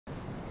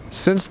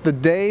Since the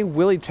day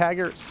Willie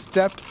Taggart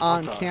stepped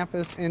on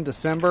campus in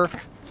December,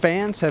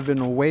 fans have been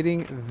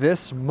awaiting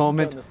this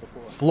moment.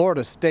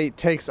 Florida State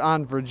takes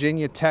on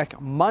Virginia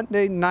Tech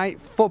Monday Night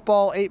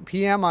Football, 8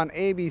 p.m. on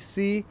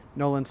ABC.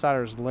 Nole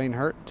Insiders Lane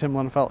Hurt, Tim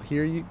Lenfeld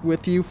here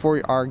with you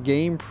for our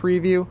game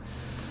preview.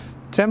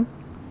 Tim,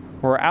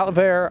 we're out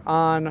there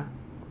on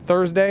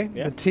Thursday.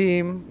 Yeah. The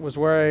team was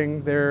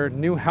wearing their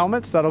new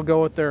helmets that'll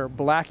go with their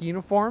black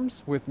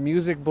uniforms, with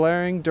music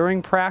blaring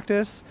during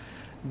practice,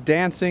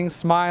 dancing,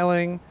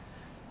 smiling.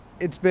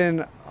 It's been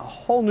a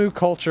whole new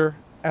culture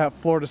at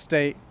Florida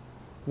State.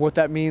 What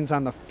that means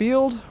on the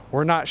field,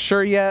 we're not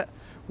sure yet.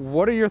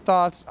 What are your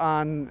thoughts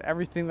on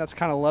everything that's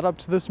kind of led up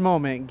to this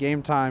moment,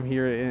 game time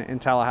here in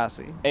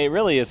Tallahassee? It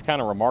really is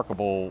kind of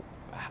remarkable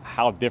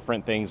how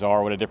different things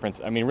are, what a difference,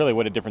 I mean, really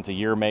what a difference a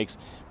year makes.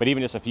 But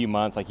even just a few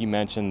months, like you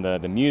mentioned, the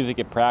music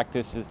at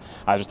practices,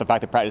 just the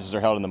fact that practices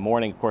are held in the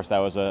morning. Of course, that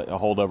was a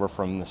holdover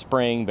from the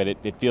spring, but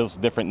it feels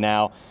different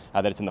now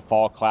that it's in the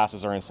fall,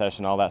 classes are in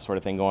session, all that sort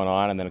of thing going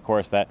on. And then, of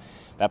course, that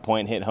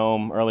point hit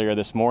home earlier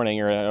this morning,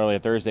 or earlier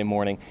Thursday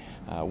morning,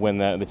 when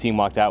the team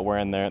walked out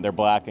wearing their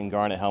black and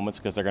garnet helmets,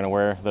 because they're going to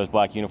wear those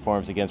black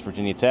uniforms against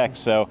Virginia Tech.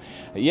 So,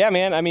 yeah,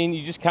 man, I mean,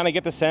 you just kind of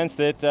get the sense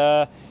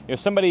that if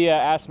somebody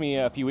asked me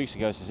a few weeks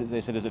ago,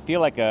 they said, does it feel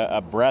like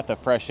a breath of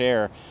fresh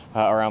air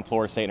around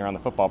Florida State and around the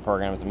football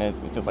programs? I mean,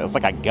 it feels like it's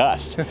like a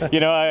gust.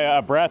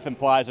 A breath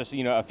implies just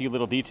a few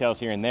little details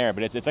here and there,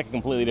 but it's like a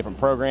completely different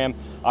program.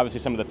 Obviously,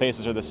 some of the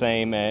faces are the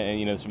same,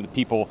 and some of the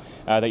people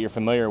that you're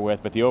familiar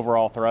with, but the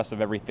overall thrust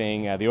of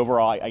everything, the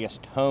overall, I guess,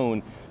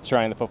 tone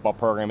surrounding the football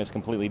program is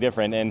completely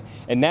different.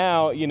 And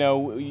now,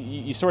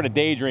 you sort of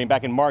daydream.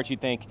 Back in March, you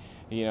think,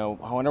 I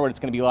wonder what it's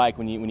going to be like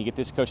when you get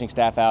this coaching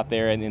staff out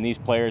there and these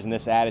players and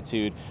this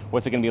attitude.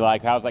 What's it going to be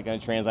like? How's that going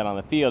to translate on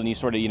the field? And you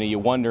sort of, you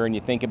wonder and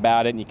you think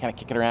about it and you kind of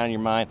kick it around in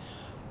your mind.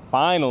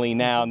 Finally,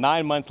 now,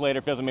 9 months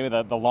later, feels like maybe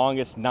the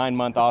longest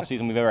 9-month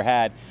offseason we've ever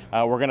had.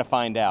 We're going to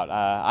find out.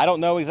 I don't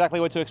know exactly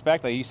what to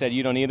expect. Like you said,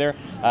 you don't either.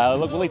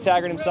 Look, Willie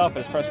Taggart himself at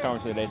his press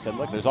conference today said,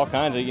 look, there's all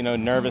kinds of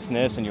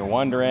nervousness, and you're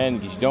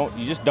wondering. You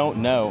just don't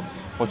know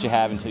what you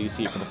have until you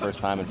see it for the first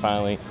time. And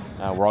finally,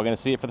 we're all going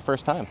to see it for the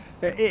first time.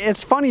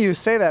 It's funny you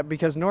say that,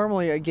 because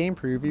normally at game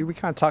preview we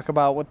kind of talk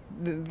about what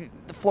the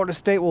Florida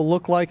State will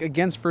look like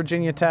against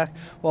Virginia Tech.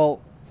 Well,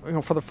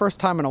 for the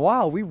first time in a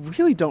while, we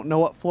really don't know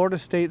what Florida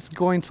State's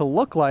going to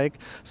look like.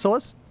 So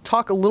let's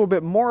talk a little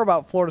bit more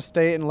about Florida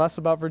State and less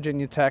about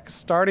Virginia Tech,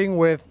 starting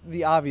with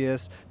the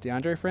obvious.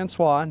 Deondre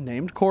Francois,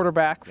 named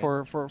quarterback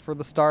for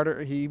the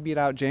starter. He beat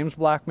out James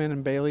Blackman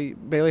and Bailey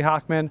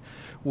Hockman.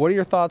 What are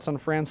your thoughts on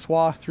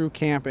Francois through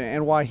camp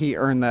and why he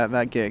earned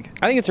that gig?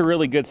 I think it's a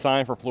really good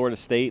sign for Florida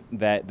State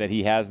that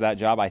he has that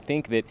job. I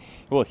think that,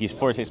 look, he's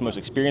Florida State's most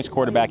experienced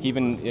quarterback,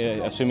 even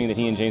assuming that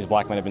he and James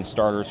Blackman have been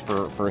starters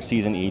for a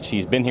season each.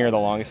 He's been here the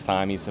longest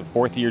time. He's a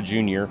fourth-year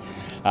junior.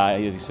 So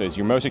he's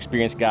your most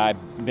experienced guy,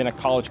 been a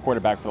college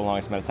quarterback for the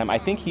longest amount of time. I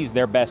think he's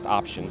their best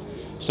option.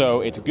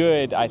 So it's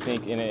good, I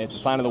think, and it's a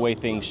sign of the way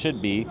things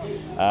should be,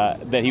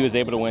 that he was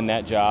able to win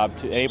that job,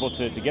 able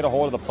to get a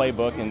hold of the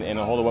playbook and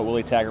a hold of what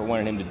Willie Taggart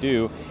wanted him to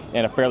do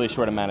in a fairly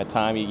short amount of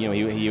time.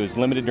 He was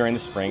limited during the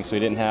spring, so he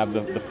didn't have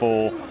the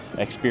full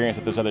experience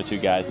with those other two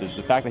guys. Just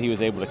the fact that he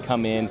was able to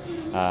come in,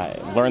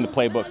 learn the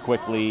playbook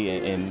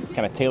quickly, and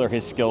kind of tailor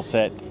his skill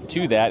set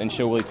to that and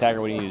show Willie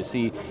Taggart what he needed to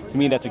see. To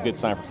me, that's a good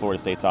sign for Florida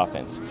State's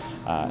offense.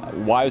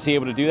 Why was he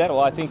able to do that?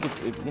 Well, I think I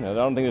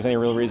don't think there's any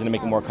real reason to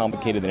make it more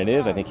complicated than it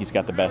is. I think he's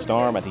got the best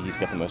arm. I think he's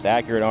got the most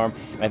accurate arm.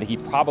 And I think he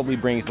probably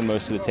brings the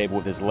most to the table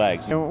with his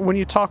legs. And when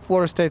you talk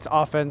Florida State's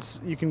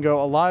offense, you can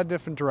go a lot of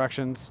different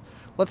directions.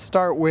 Let's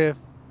start with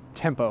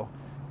tempo.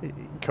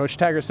 Coach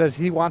Taggart says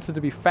he wants it to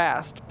be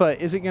fast,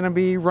 but is it going to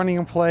be running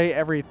a play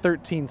every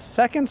 13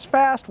 seconds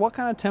fast? What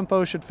kind of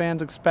tempo should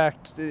fans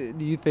expect, do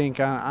you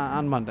think,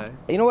 on Monday?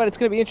 You know what? It's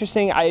going to be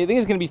interesting. I think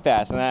it's going to be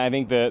fast, and I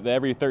think the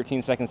every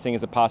 13 seconds thing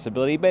is a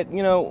possibility. But,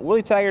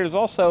 Willie Taggart has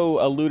also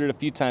alluded a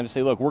few times to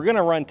say, look, we're going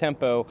to run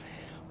tempo,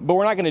 but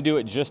we're not going to do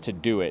it just to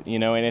do it,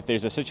 and if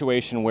there's a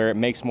situation where it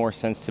makes more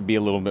sense to be a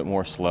little bit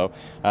more slow,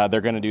 they're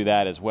going to do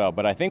that as well.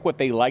 But I think what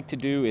they like to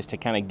do is to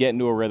kind of get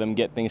into a rhythm,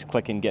 get things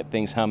clicking, get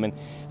things humming,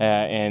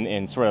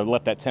 and sort of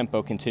let that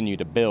tempo continue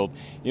to build.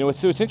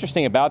 What's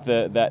interesting about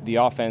the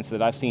offense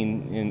that I've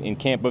seen in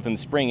camp, both in the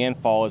spring and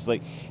fall, is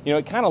like,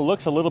 it kind of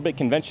looks a little bit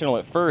conventional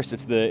at first.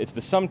 It's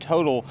the sum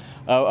total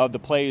of the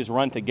plays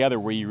run together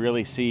where you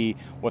really see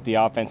what the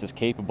offense is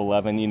capable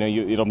of, and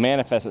it'll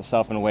manifest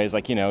itself in ways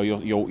like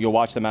you'll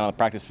watch them out on the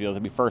practice field.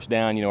 It'll be first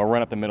down, a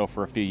run up the middle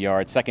for a few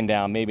yards, second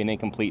down, maybe an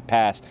incomplete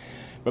pass.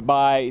 But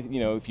by,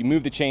 if you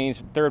move the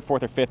chains, third,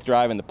 fourth, or fifth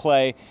drive in the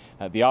play,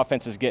 the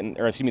defense is getting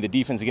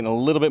a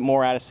little bit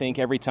more out of sync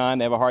every time.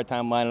 They have a hard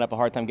time lining up, a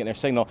hard time getting their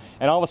signal.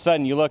 And all of a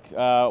sudden, you look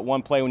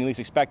one play when you least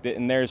expect it,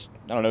 and there's,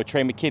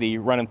 Trey McKitty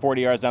running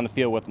 40 yards down the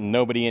field with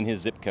nobody in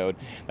his zip code.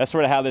 That's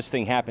sort of how this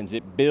thing happens.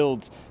 It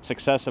builds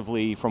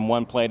successively from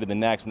one play to the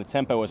next, and the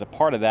tempo is a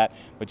part of that,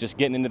 but just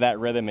getting into that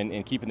rhythm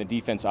and keeping the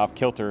defense off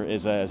kilter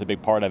is a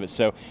big part of it.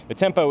 So the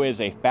tempo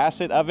is a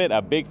facet of it,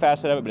 a big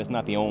facet of it, but it's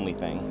not the only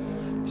thing.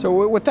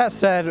 So with that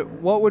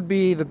said, what would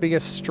be the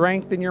biggest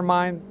strength in your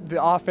mind?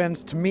 The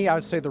offense, to me, I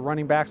would say the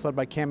running backs led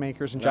by Cam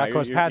Akers and Jack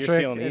Patrick. You're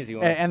feeling the easy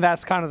one. And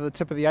that's kind of the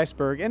tip of the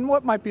iceberg. And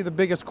what might be the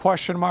biggest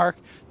question mark?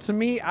 To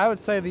me, I would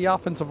say the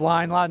offensive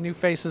line, a lot of new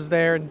faces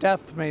there, and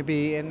depth may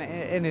be an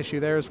issue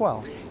there as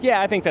well.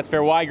 Yeah, I think that's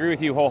fair. Well, I agree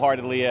with you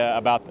wholeheartedly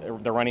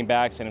about the running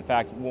backs. And in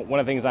fact, one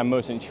of the things I'm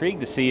most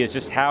intrigued to see is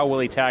just how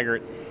Willie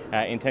Taggart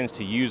intends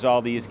to use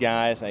all these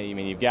guys. I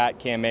mean, you've got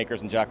Cam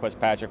Akers and Jack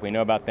Patrick. We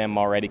know about them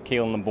already.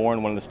 Kalen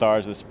LeBourne, one of the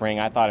stars of the spring.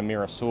 I thought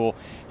Amir Rasul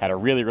had a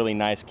really, really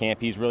nice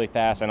camp. He's really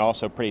fast and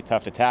also pretty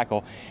tough to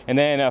tackle. And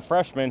then a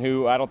freshman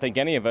who I don't think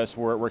any of us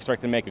were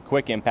expecting to make a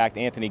quick impact,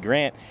 Anthony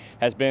Grant,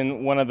 has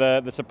been one of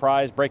the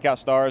surprise breakout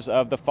stars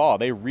of the fall.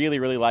 They really,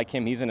 really like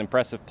him. He's an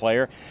impressive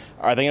player.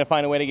 Are they going to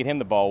find a way to get him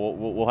the ball?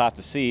 We'll have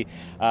to see.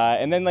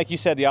 And then, like you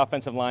said, the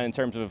offensive line in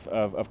terms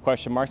of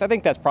question marks, I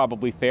think that's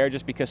probably fair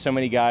just because so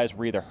many guys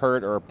were either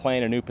hurt or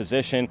playing a new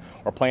position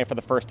or playing for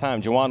the first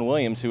time. Juwan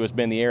Williams, who has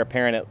been the heir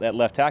apparent at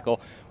left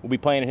tackle, will be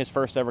playing in his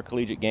first ever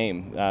collegiate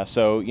game.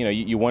 So, you know,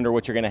 you wonder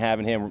what you're going to have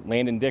in him.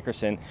 Landon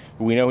Dickerson,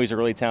 who we know he's a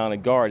really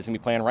talented guard, is going to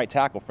be playing right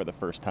tackle for the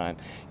first time.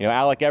 You know,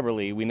 Alec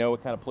Eberle, we know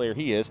what kind of player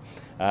he is.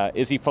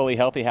 Is he fully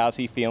healthy? How's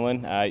he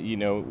feeling? You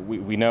know,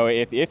 we know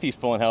if he's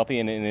full and healthy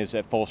and is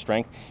at full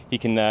strength, he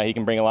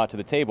can bring a lot to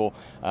the table.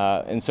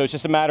 And so it's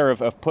just a matter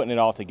of putting it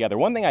all together.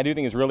 One thing I do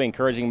think is really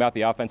encouraging about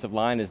the offensive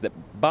line is that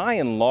by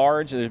and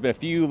large, there's been a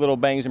few little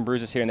bangs and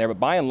bruises here and there, but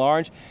by and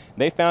large,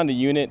 they found a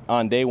unit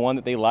on day one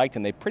that they liked,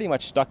 and they pretty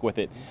much stuck with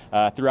it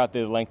throughout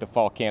the length of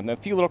fall camp. Now, a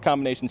few little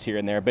combinations here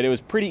and there, but it was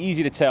pretty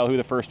easy to tell who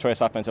the first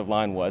choice offensive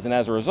line was. And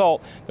as a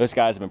result, those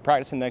guys have been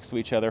practicing next to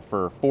each other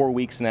for 4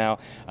 weeks now.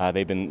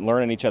 They've been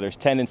learning each other's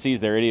tendencies,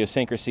 their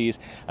idiosyncrasies,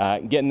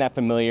 getting that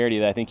familiarity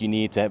that I think you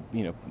need to,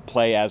 you know,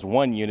 play as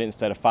one unit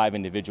instead of 5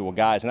 individual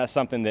guys. And that's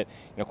something that,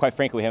 you know, quite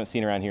frankly, we haven't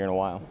seen around here in a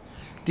while.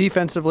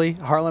 Defensively,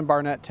 Harlan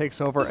Barnett takes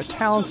over a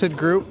talented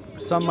group.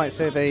 Some might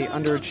say they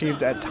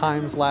underachieved at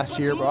times last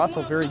year, but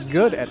also very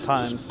good at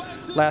times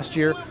last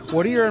year.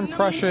 What are your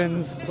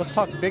impressions? Let's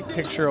talk big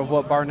picture of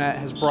what Barnett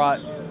has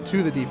brought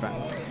to the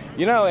defense.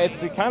 You know,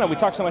 it's kind of, we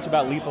talk so much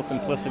about lethal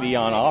simplicity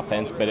on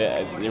offense, but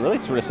it really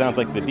sort of sounds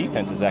like the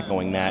defense is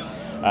echoing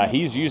that.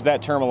 He's used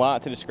that term a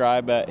lot to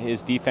describe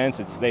his defense.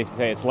 They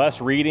say it's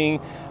less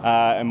reading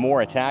and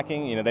more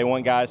attacking. You know, they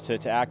want guys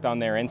to act on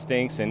their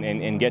instincts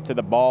and get to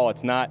the ball.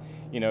 It's not,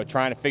 you know,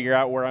 trying to figure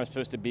out where I'm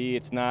supposed to be.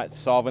 It's not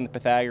solving the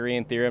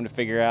Pythagorean theorem to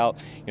figure out,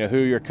 you know, who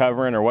you're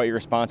covering or what your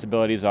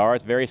responsibilities are.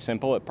 It's very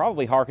simple. It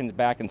probably harkens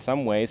back in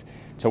some ways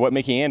to what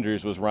Mickey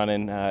Andrews was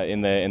running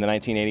in the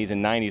 1980s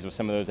and 90s with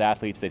some of those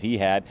athletes that he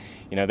had.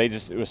 You know, it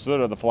was sort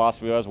of the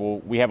philosophy was, well,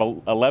 we have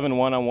 11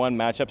 one-on-one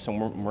matchups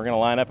and we're going to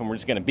line up and we're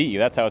just going to beat you.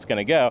 That's how it's going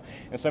to go.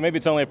 And so maybe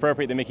it's only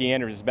appropriate that Mickey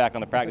Andrews is back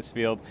on the practice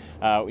field,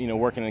 you know,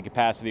 working in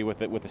capacity with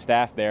the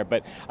staff there.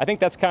 But I think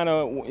that's kind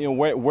of, you know,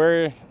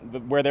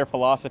 where their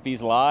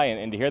philosophies lie,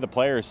 and to hear the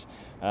players,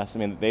 I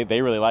mean,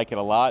 they really like it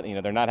a lot. You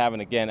know, they're not having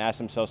to, again, ask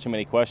themselves too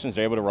many questions.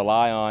 They're able to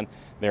rely on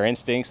their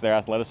instincts, their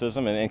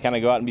athleticism, and kind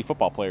of go out and be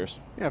football players.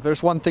 Yeah, if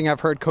there's one thing I've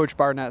heard Coach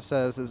Barnett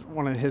says is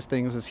one of his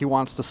things is he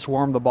wants to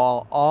swarm the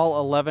ball, all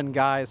 11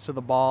 guys to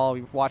the ball.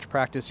 You've watched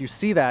practice, you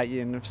see that,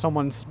 and if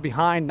someone's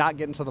behind not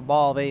getting to the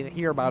ball, they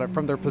hear about it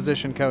from their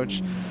position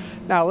coach.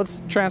 Now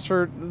let's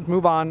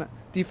move on,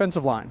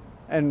 defensive line.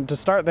 And to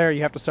start there,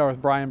 you have to start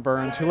with Brian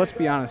Burns, who, let's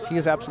be honest, he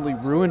has absolutely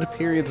ruined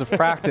periods of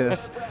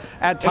practice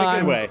at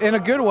times. In a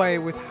good way,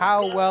 with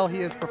how well he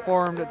has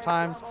performed at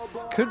times.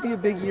 Could be a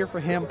big year for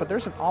him, but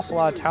there's an awful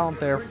lot of talent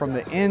there from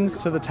the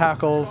ends to the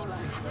tackles.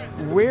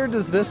 Where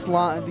does this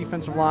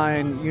defensive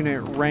line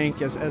unit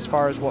rank as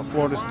far as what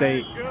Florida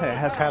State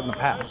has had in the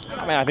past?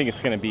 I mean, I think it's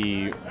going to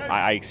be,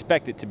 I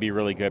expect it to be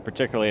really good,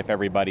 particularly if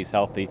everybody's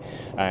healthy.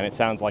 And it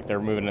sounds like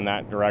they're moving in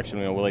that direction.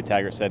 You know, Willie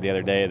Taggart said the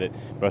other day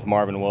that both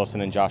Marvin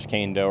Wilson and Josh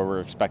Kane-Doe were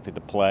expected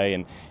to play,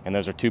 and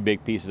those are two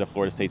big pieces of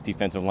Florida State's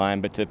defensive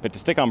line. But to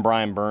stick on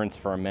Brian Burns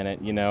for a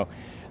minute, you know,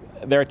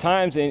 there are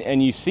times,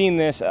 and you've seen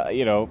this,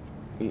 you know,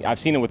 I've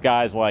seen it with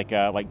guys like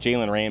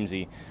Jalen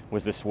Ramsey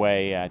was this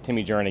way,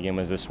 Timmy Jernigan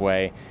was this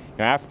way. You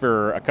know,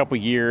 after a couple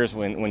years,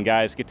 when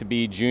guys get to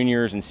be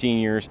juniors and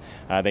seniors,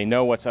 they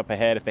know what's up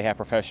ahead if they have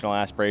professional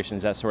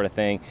aspirations, that sort of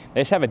thing.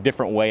 They just have a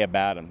different way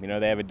about them. You know,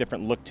 they have a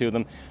different look to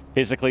them.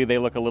 Physically, they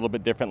look a little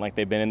bit different, like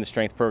they've been in the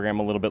strength program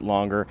a little bit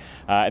longer.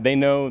 They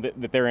know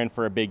that they're in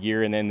for a big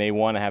year, and then they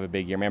want to have a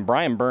big year. Man,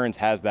 Brian Burns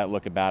has that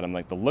look about him,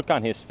 like the look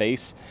on his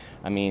face.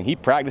 I mean, he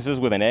practices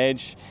with an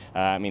edge.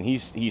 I mean,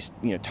 he's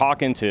you know,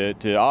 talking to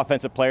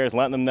offensive players,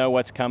 letting them know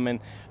what's coming.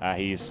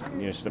 He's,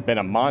 you know, been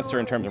a monster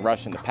in terms of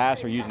rushing the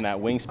passer, using that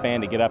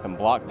wingspan to get up and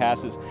block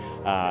passes.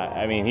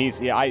 I mean,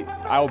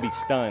 I will be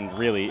stunned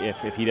really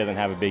if he doesn't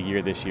have a big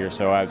year this year.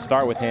 So I would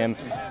start with him,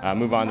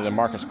 move on to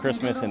DeMarcus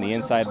Christmas and the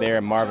inside there,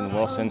 and Marvin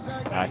Wilson,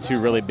 two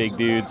really big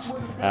dudes.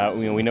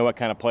 We know what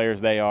kind of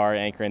players they are,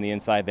 anchoring the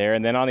inside there.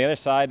 And then on the other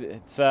side,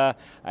 it's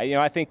you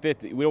know, I think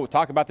that we don't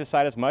talk about this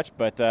side as much,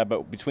 but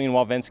between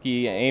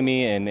Walvensky,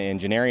 Amy, and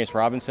Janarius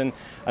Robinson,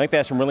 I think they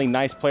have some really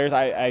nice players.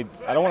 I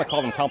don't want to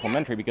call them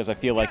complimentary because I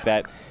feel like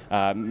that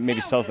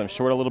maybe sells them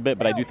short a little bit,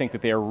 but I do think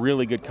that they are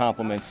really good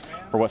complements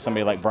for what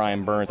somebody like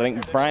Brian Burns. I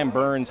think Brian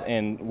Burns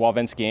and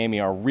Wawinski Amy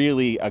are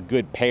really a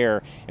good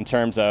pair in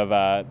terms of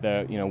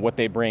what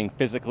they bring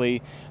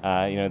physically.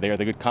 They are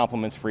the good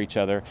complements for each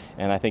other,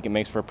 and I think it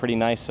makes for a pretty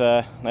nice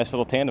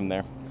little tandem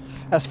there.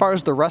 As far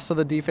as the rest of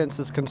the defense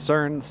is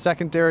concerned,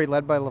 secondary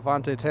led by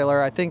Levante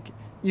Taylor, I think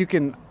you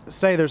can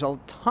say there's a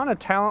ton of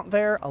talent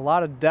there, a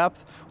lot of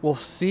depth. We'll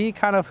see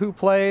kind of who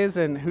plays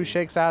and who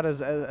shakes out as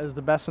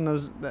the best in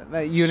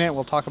that unit.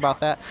 We'll talk about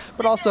that.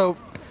 But also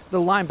the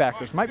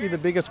linebackers might be the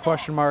biggest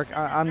question mark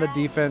on the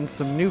defense.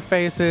 Some new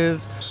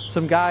faces,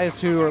 some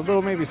guys who are a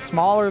little maybe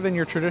smaller than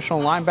your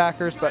traditional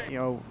linebackers, but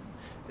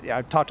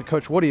I've talked to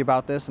Coach Woody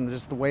about this, and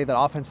just the way that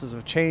offenses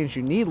have changed,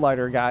 you need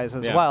lighter guys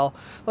as well.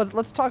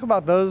 Let's talk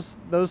about those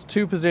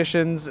two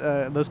positions,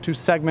 those two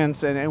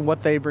segments, and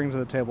what they bring to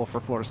the table for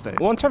Florida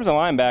State. Well, in terms of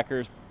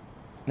linebackers,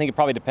 I think it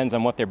probably depends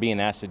on what they're being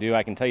asked to do.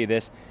 I can tell you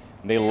this.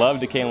 They love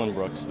DeKalen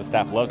Brooks. The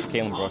staff loves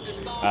DeKalen Brooks.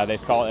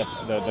 They've called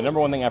the number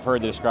one thing I've heard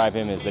to describe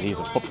him is that he's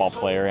a football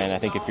player. And I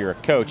think if you're a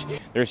coach,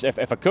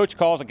 if a coach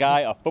calls a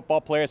guy a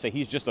football player, say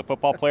he's just a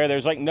football player,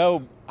 there's like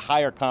no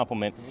higher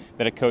compliment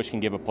that a coach can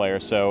give a player.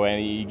 So,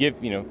 and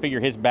you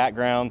figure his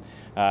background,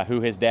 who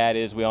his dad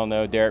is. We all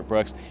know Derek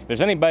Brooks. If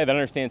there's anybody that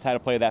understands how to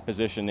play that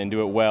position and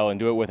do it well and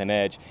do it with an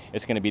edge,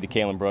 it's going to be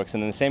DeKalen Brooks.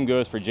 And then the same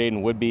goes for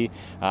Jaden Woodby.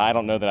 I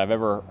don't know that I've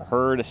ever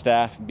heard a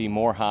staff be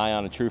more high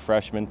on a true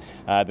freshman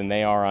than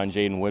they are on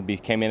Jaden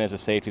Woodby. Came in as a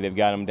safety. They've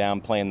got him down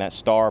playing that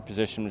star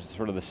position, which is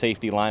sort of the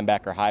safety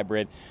linebacker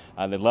hybrid.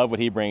 They love what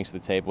he brings to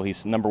the table.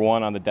 He's number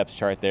one on the depth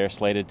chart there,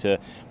 slated to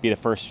be the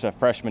first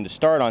freshman to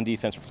start on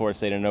defense for Florida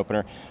State in an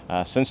opener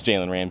since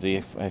Jalen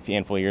Ramsey a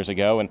handful of years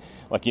ago. And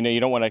you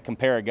don't want to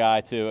compare a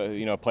guy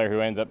to a player who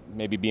ends up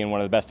maybe being one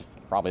of the best,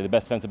 probably the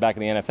best defensive back in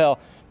the NFL.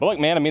 But look,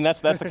 man, I mean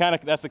that's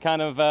the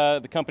kind of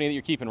the company that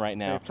you're keeping right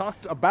now. They've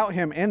talked about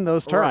him in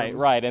those terms.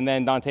 Right. And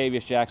then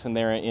Dontavius Jackson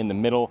there in the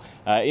middle.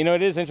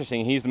 It is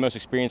interesting. He's the most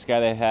experienced guy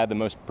they've had, the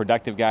most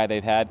productive guy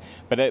they've had,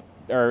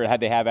 had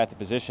they have at the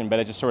position. But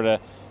it just sort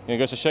of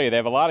goes to show you they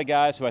have a lot of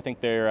guys who I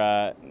think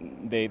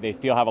they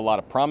feel have a lot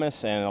of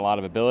promise and a lot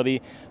of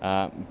ability,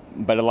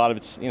 but a lot of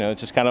it's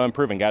it's just kind of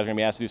improving. Guys are going to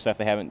be asked to do stuff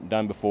they haven't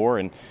done before,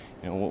 and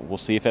we'll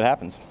see if it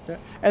happens. Yeah.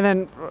 And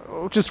then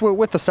just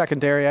with the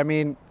secondary, I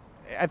mean,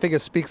 I think it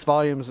speaks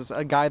volumes. As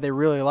a guy they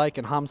really like,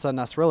 and Hamza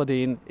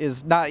Nasrilladeen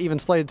is not even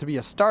slated to be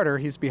a starter.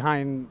 He's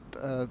behind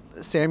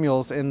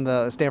Samuels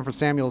Stanford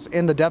Samuels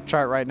in the depth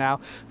chart right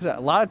now. There's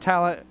a lot of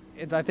talent.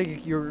 I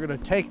think you're going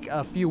to take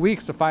a few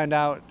weeks to find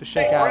out, to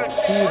shake out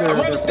who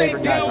their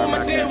favorite guys are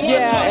back there.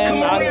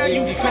 Yeah,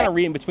 and you kind of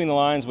read in between the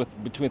lines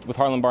with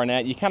Harlan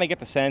Barnett, you kind of get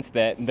the sense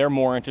that they're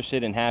more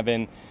interested in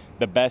having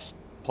the best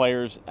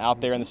players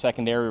out there in the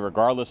secondary,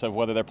 regardless of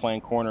whether they're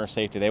playing corner or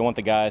safety. They want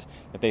the guys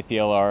that they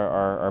feel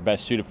are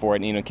best suited for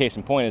it. And, case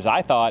in point is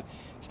I thought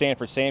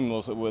Stanford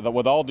Samuels,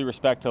 with all due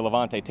respect to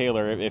Levante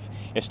Taylor, if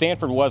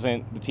Stanford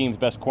wasn't the team's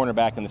best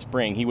cornerback in the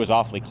spring, he was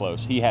awfully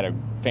close. He had a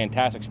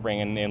fantastic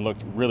spring and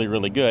looked really,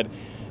 really good.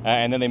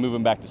 And then they move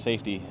him back to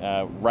safety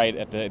right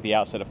at the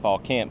outset of fall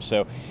camp.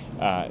 So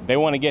they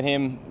want to get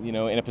him, in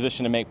a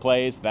position to make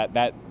plays.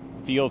 That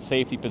field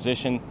safety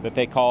position that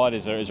they call it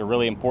is a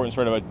really important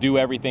sort of a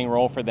do-everything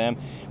role for them.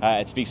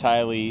 It speaks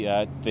highly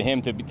to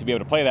him to be able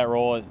to play that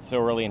role so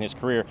early in his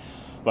career.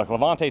 Look,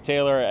 Levante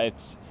Taylor,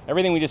 it's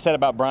everything we just said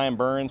about Brian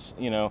Burns,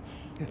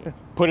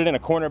 put it in a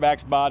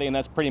cornerback's body, and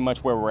that's pretty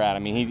much where we're at. I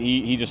mean,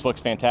 he just looks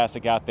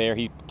fantastic out there.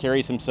 He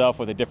carries himself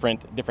with a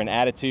different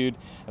attitude.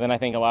 And then I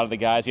think a lot of the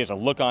guys, he has a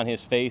look on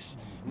his face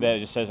that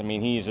just says, I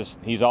mean,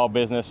 he's all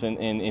business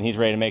and he's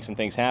ready to make some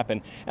things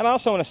happen. And I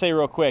also want to say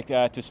real quick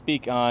to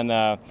speak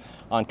on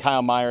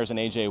Kyle Myers and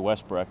A.J.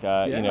 Westbrook.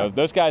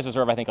 Those guys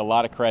deserve, I think, a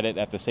lot of credit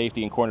at the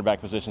safety and cornerback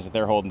positions that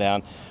they're holding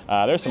down.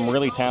 There's some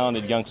really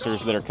talented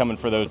youngsters that are coming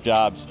for those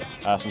jobs,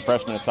 some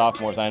freshmen and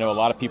sophomores I know a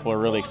lot of people are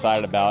really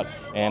excited about.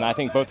 And I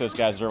think both those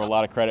guys deserve a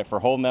lot of credit for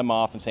holding them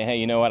off and saying, hey,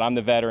 you know what, I'm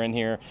the veteran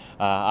here.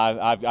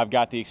 I've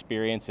got the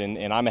experience,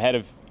 and I'm ahead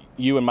of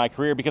you in my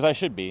career because I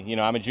should be.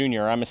 I'm a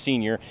junior, I'm a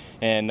senior,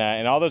 and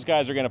all those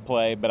guys are going to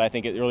play, but I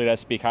think it really does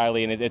speak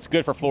highly, and it's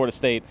good for Florida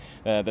State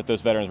that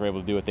those veterans were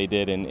able to do what they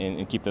did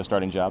and keep those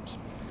starting jobs.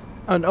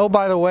 And oh,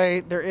 by the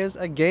way, there is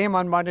a game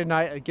on Monday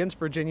night against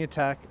Virginia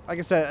Tech. Like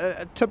I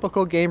said, a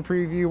typical game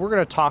preview. We're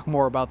going to talk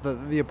more about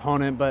the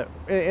opponent, but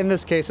in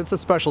this case, it's a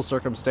special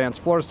circumstance.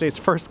 Florida State's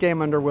first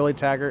game under Willie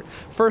Taggart,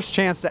 first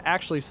chance to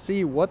actually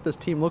see what this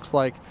team looks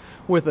like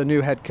with a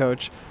new head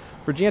coach.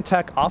 Virginia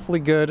Tech, awfully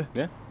good.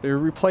 Yeah. They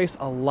replace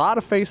a lot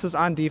of faces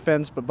on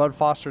defense, but Bud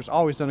Foster's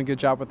always done a good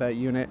job with that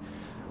unit.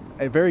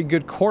 A very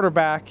good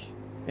quarterback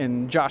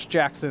in Josh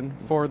Jackson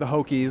for the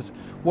Hokies.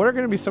 What are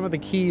going to be some of the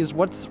keys?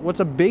 What's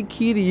a big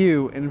key to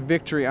you in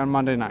victory on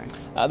Monday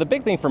nights? The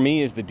big thing for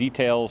me is the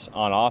details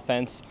on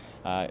offense.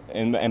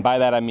 And by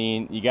that I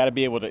mean you got to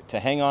be able to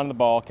hang on to the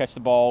ball, catch the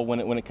ball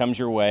when it comes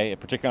your way,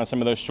 particularly on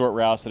some of those short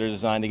routes that are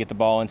designed to get the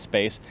ball in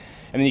space.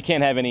 And then you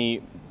can't have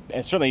any,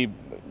 and certainly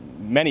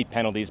many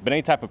penalties, but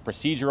any type of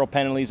procedural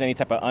penalties, any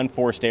type of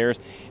unforced errors,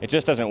 it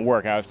just doesn't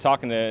work. I was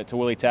talking to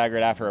Willie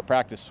Taggart after a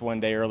practice one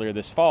day earlier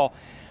this fall,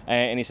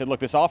 and he said,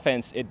 look, this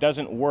offense, it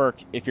doesn't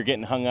work if you're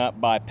getting hung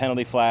up by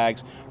penalty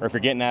flags or if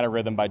you're getting out of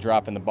rhythm by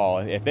dropping the ball.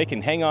 If they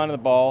can hang on to the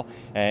ball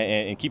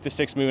and keep the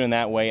sticks moving in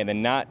that way and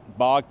then not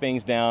bog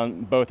things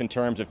down, both in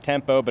terms of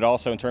tempo but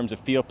also in terms of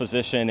field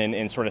position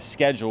and sort of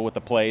schedule with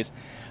the plays,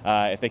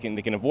 if they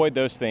can avoid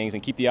those things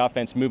and keep the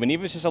offense moving,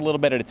 even if it's just a little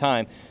bit at a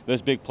time,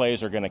 those big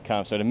plays are going to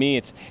come. So to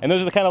me, and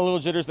those are the kind of little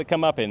jitters that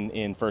come up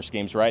in first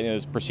games, right?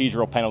 Those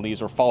procedural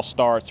penalties or false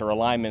starts or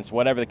alignments,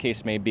 whatever the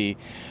case may be.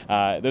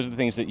 Those are the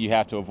things that you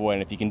have to avoid.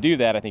 And if you can do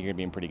that, I think you're going to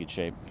be in pretty good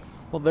shape.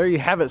 Well, there you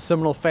have it,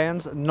 Seminole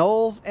fans.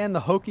 Noles and the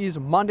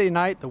Hokies Monday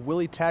night. The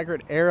Willie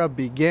Taggart era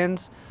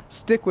begins.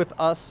 Stick with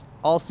us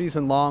all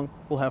season long.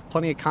 We'll have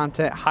plenty of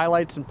content,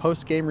 highlights, and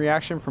post-game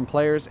reaction from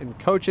players and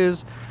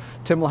coaches.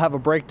 Tim will have a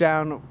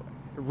breakdown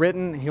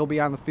written. He'll be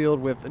on the field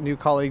with new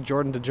colleague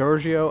Jordan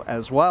DeGiorgio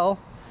as well,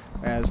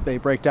 as they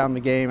break down the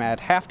game at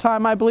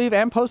halftime, I believe,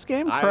 and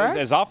post-game, correct?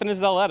 As often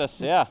as they'll let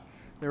us, yeah.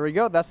 There we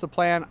go. That's the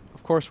plan.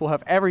 Of course, we'll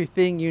have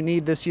everything you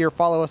need this year.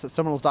 Follow us at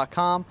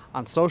Seminoles.com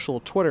on social,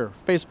 Twitter,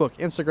 Facebook,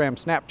 Instagram,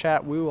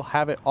 Snapchat. We will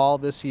have it all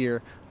this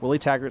year. Willie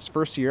Taggart's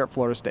first year at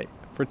Florida State.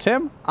 For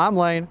Tim, I'm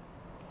Lane.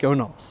 Go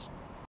Noles.